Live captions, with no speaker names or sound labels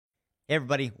Hey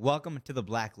everybody, welcome to The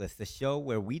Blacklist, the show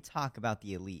where we talk about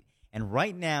the elite. And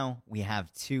right now, we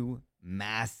have two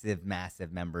massive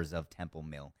members of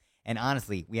TempleMill. And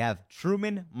honestly, we have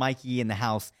Truman, Mikey in the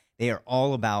house. They are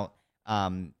all about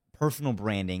personal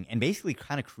branding and basically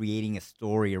kind of creating a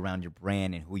story around your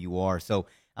brand and who you are. So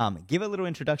give a little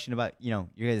introduction about, your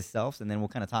guys' selves, and then we'll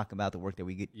kind of talk about the work that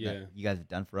that you guys have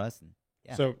done for us.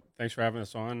 And So thanks for having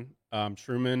us on.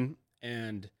 Truman,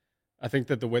 and I think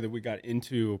that the way that we got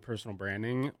into personal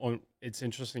branding, it's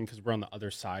interesting because we're on the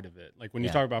other side of it. Like when you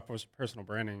talk about personal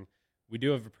branding, we do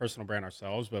have a personal brand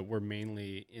ourselves, but we're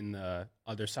mainly in the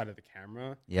other side of the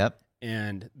camera. Yep.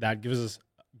 And that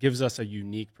gives us a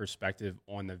unique perspective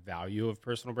on the value of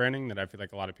personal branding that I feel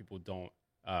like a lot of people don't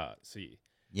see.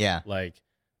 Yeah. Like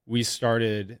we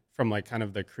started from like kind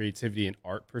of the creativity and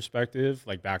art perspective,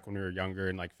 like back when we were younger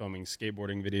and like filming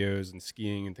skateboarding videos and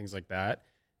skiing and things like that.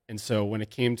 And so when it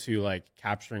came to like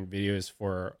capturing videos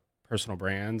for personal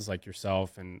brands like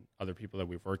yourself and other people that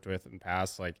we've worked with in the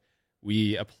past, like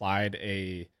we applied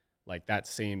that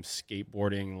same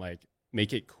skateboarding, like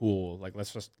make it cool. Like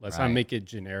let's not make it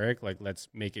generic. Like let's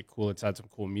make it cool. Let's add some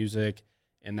cool music.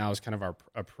 And that was kind of our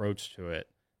approach to it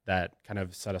that kind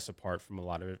of set us apart from a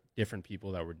lot of different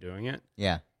people that were doing it.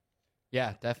 Yeah.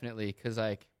 Yeah, definitely. Because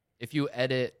like if you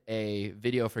edit a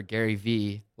video for Gary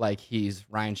Vee like he's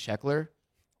Ryan Sheckler,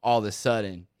 all of a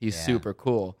sudden he's super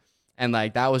cool. And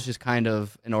like that was just kind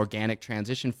of an organic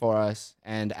transition for us.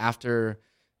 And after,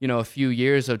 a few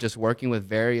years of just working with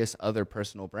various other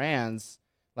personal brands,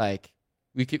 like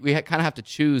we kind of have to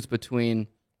choose between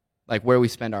like where we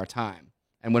spend our time.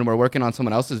 And when we're working on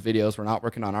someone else's videos, we're not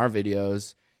working on our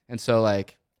videos. And so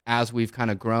like as we've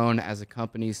kind of grown as a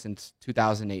company since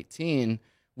 2018,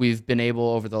 we've been able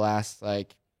over the last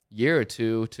like year or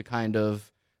two to kind of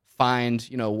find,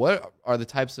 what are the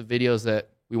types of videos that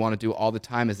we want to do all the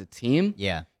time as a team.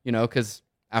 Yeah. Because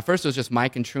at first it was just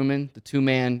Mike and Truman, the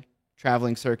two-man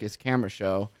traveling circus camera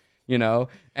show,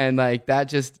 and like that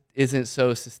just isn't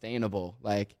so sustainable.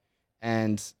 Like,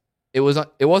 and it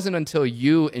wasn't until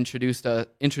you introduced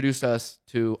us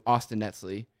to Austin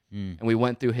Netzley, and we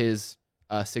went through his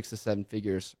 6 to 7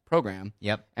 figures program.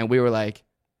 Yep. And we were like,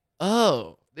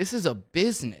 oh, this is a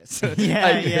business. This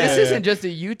This isn't just a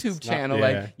YouTube channel.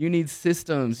 Like you need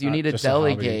systems. You need to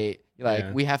delegate.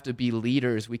 Like we have to be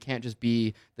leaders. We can't just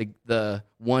be the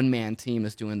one-man team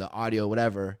that's doing the audio,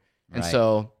 whatever. And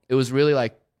so it was really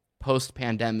like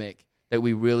post-pandemic that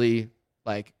we really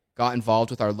like got involved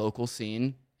with our local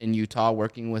scene in Utah,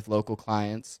 working with local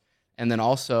clients, and then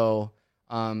also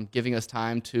giving us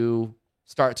time to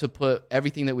start to put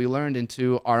everything that we learned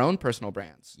into our own personal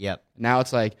brands. Yep. Now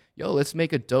it's like, let's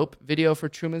make a dope video for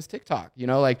Truman's TikTok.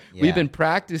 We've been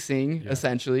practicing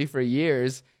essentially for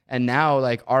years, and now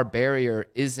like our barrier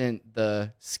isn't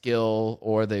the skill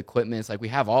or the equipment. It's like we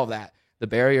have all of that. The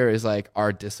barrier is like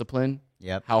our discipline.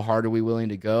 Yep. How hard are we willing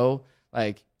to go?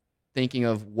 Like thinking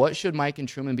of what should Mike and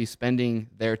Truman be spending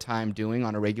their time doing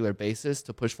on a regular basis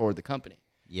to push forward the company.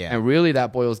 Yeah. And really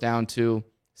that boils down to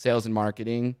sales and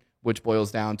marketing, which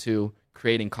boils down to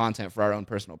creating content for our own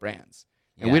personal brands.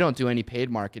 And we don't do any paid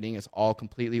marketing. It's all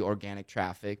completely organic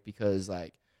traffic because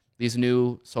like these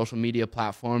new social media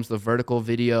platforms, the vertical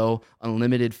video,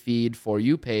 unlimited feed for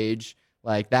you page,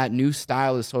 like that new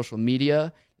style of social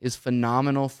media is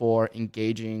phenomenal for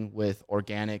engaging with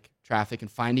organic traffic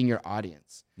and finding your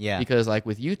audience. Yeah. Because like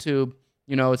with YouTube,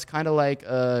 it's kind of like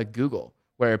Google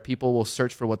where people will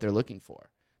search for what they're looking for.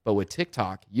 But with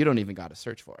TikTok, you don't even got to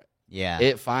search for it. Yeah.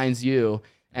 It finds you,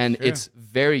 and it's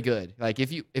very good. Like if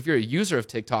you're a user of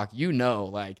TikTok,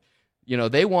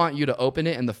 they want you to open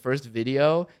it, and the first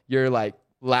video, you're like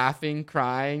laughing,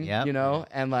 crying,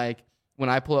 and like when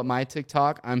I pull up my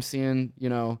TikTok, I'm seeing,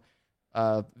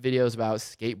 videos about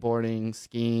skateboarding,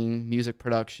 skiing, music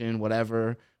production,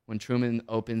 whatever. When Truman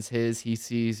opens his, he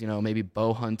sees, maybe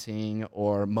bow hunting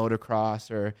or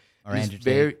motocross or Andrew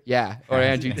Tate. Or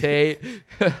Andrew Tate.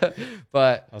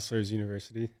 But Hustlers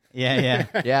University.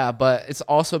 Yeah, but it's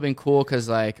also been cool because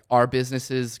like our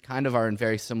businesses kind of are in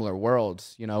very similar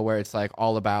worlds, where it's like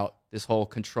all about this whole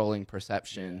controlling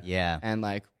perception. Yeah. And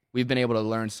like we've been able to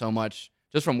learn so much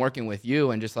just from working with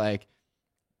you and just like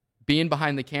being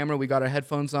behind the camera. We got our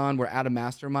headphones on. We're at a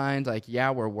mastermind. Like,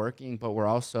 we're working, but we're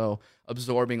also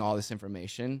absorbing all this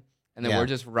information. And then we're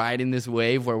just riding this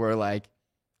wave where we're like,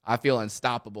 I feel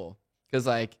unstoppable because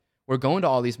like we're going to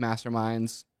all these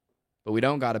masterminds, but we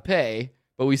don't got to pay,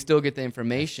 but we still get the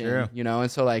information,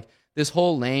 And so like this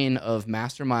whole lane of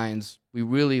masterminds, we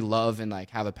really love and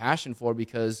like have a passion for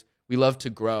because we love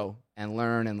to grow and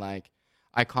learn. And like,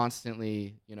 I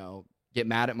constantly, get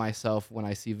mad at myself when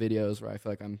I see videos where I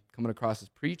feel like I'm coming across as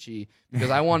preachy, because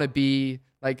I want to be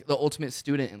like the ultimate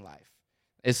student in life.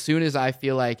 As soon as I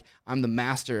feel like I'm the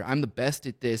master, I'm the best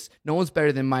at this, no one's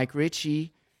better than Mike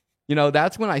Ritchie,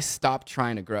 that's when I stop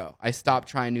trying to grow. I stop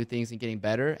trying new things and getting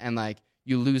better, and like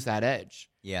you lose that edge.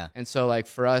 Yeah. And so like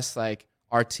for us, like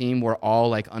our team, we're all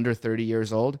like under 30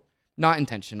 years old. Not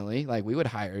intentionally, like we would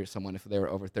hire someone if they were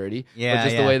over 30, Yeah, but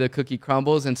just yeah. the way the cookie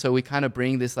crumbles. And so we kind of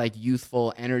bring this like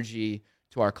youthful energy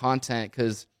to our content,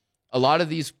 because a lot of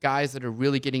these guys that are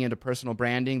really getting into personal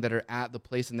branding, that are at the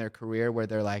place in their career where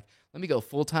they're like, let me go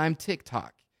full-time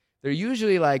TikTok. They're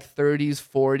usually like 30s,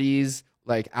 40s,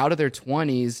 like out of their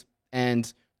 20s,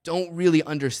 and don't really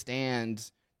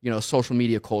understand, social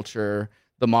media culture,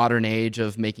 the modern age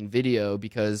of making video,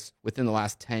 because within the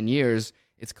last 10 years,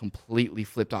 it's completely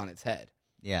flipped on its head.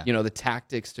 Yeah. The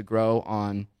tactics to grow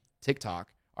on TikTok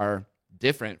are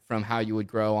different from how you would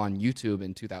grow on YouTube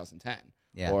in 2010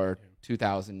 or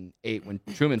 2008 when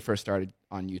Truman first started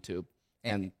on YouTube.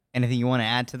 And anything you want to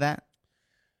add to that?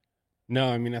 No,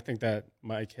 I mean, I think that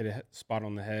Mike hit a spot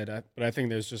on the head, but I think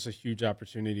there's just a huge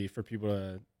opportunity for people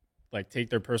to like take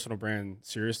their personal brand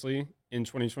seriously in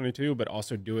 2022, but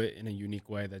also do it in a unique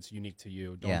way that's unique to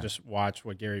you. Don't just watch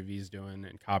what Gary Vee's doing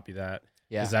and copy that.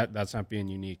 Yeah. Because that's not being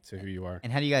unique to who you are.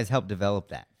 And how do you guys help develop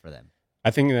that for them?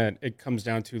 I think that it comes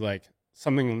down to like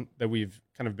something that we've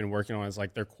kind of been working on is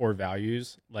like their core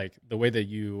values, like the way that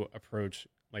you approach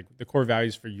like the core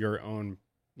values for your own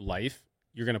life.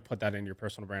 You're going to put that in your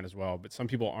personal brand as well. But some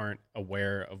people aren't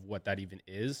aware of what that even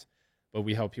is, but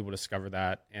we help people discover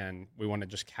that. And we want to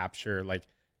just capture like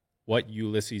what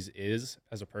Ulysses is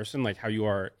as a person, like how you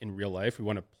are in real life. We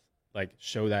want to like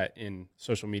show that in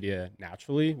social media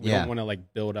naturally. We don't want to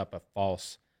like build up a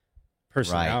false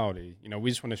personality. We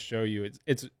just want to show you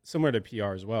it's similar to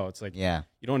PR as well. It's like, you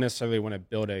don't necessarily want to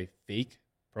build a fake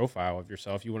profile of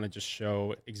yourself. You want to just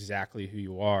show exactly who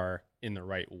you are in the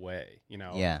right way,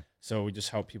 So we just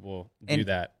help people do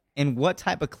that. And what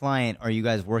type of client are you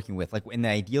guys working with? Like in the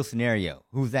ideal scenario,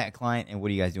 who's that client and what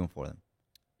are you guys doing for them?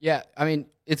 Yeah, I mean,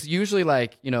 it's usually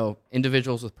like,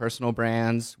 individuals with personal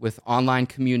brands, with online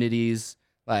communities,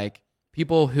 like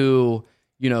people who,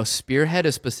 spearhead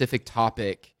a specific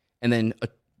topic and then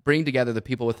bring together the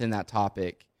people within that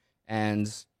topic.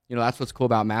 And, that's what's cool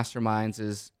about masterminds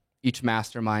is each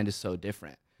mastermind is so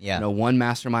different. Yeah. One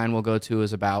mastermind we'll go to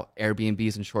is about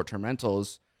Airbnbs and short-term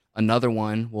rentals. Another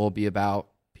one will be about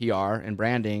PR and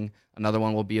branding. Another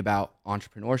one will be about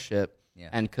entrepreneurship. Yeah.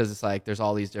 And because it's like there's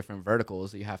all these different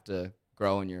verticals that you have to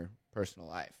grow in your personal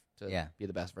life to be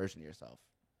the best version of yourself.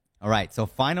 All right. So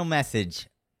final message,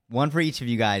 one for each of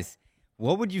you guys.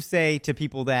 What would you say to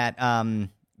people that,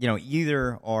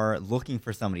 either are looking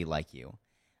for somebody like you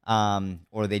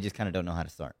or they just kind of don't know how to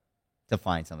start to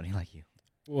find somebody like you?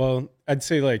 Well, I'd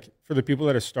say like for the people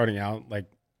that are starting out, like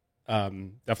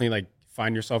definitely like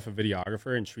find yourself a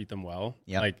videographer and treat them well,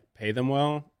 like pay them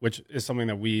well, which is something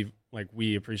that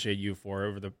we appreciate you for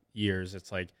over the years.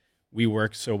 It's like we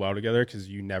work so well together because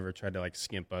you never tried to like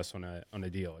skimp us on a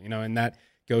deal, and that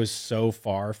goes so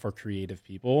far for creative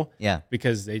people,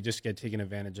 because they just get taken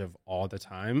advantage of all the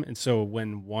time. And so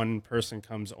when one person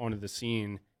comes onto the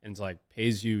scene and like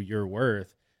pays you your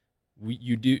worth,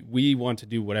 we want to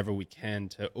do whatever we can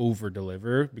to over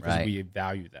deliver because we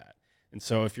value that. And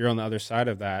so if you're on the other side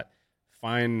of that,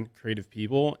 find creative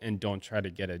people and don't try to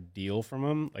get a deal from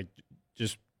them. Like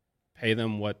just pay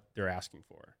them what they're asking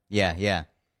for. Yeah.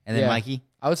 And then Mikey?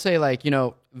 I would say like,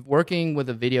 working with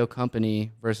a video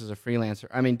company versus a freelancer,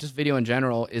 I mean, just video in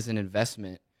general is an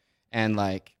investment. And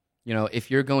like, if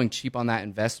you're going cheap on that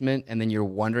investment and then you're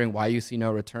wondering why you see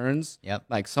no returns,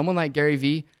 like someone like Gary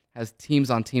Vee has teams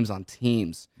on teams on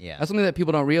teams. Yeah. That's something that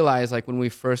people don't realize. Like when we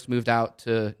first moved out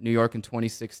to New York in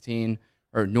 2016,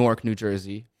 or Newark, New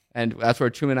Jersey, and that's where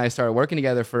Truman and I started working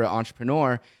together for an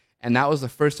entrepreneur. And that was the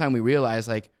first time we realized,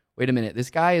 like, wait a minute, this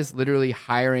guy is literally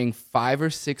hiring 5 or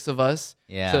 6 of us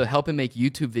to help him make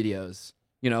YouTube videos.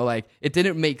 Like it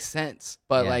didn't make sense,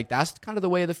 but like that's kind of the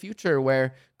way of the future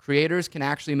where creators can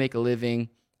actually make a living,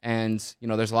 and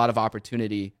there's a lot of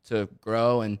opportunity to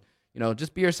grow and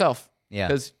just be yourself. Yeah,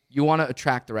 because you want to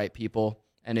attract the right people,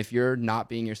 and if you're not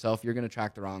being yourself, you're going to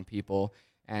attract the wrong people,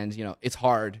 and it's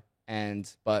hard.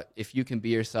 But if you can be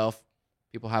yourself,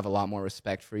 people have a lot more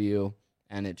respect for you,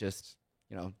 and it just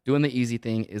doing the easy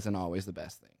thing isn't always the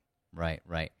best thing.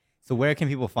 Right. So where can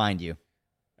people find you?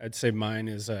 I'd say mine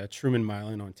is Truman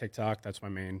Mylan on TikTok. That's my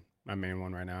main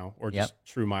one right now, or just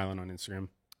True Mylan on Instagram.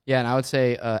 Yeah, and I would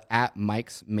say at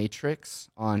Mike's Matrix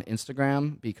on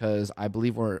Instagram, because I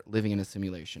believe we're living in a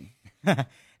simulation.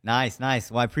 Nice.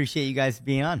 Well, I appreciate you guys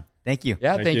being on. Thank you.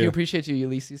 Yeah, thank you. Appreciate you,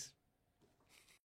 Ulysses.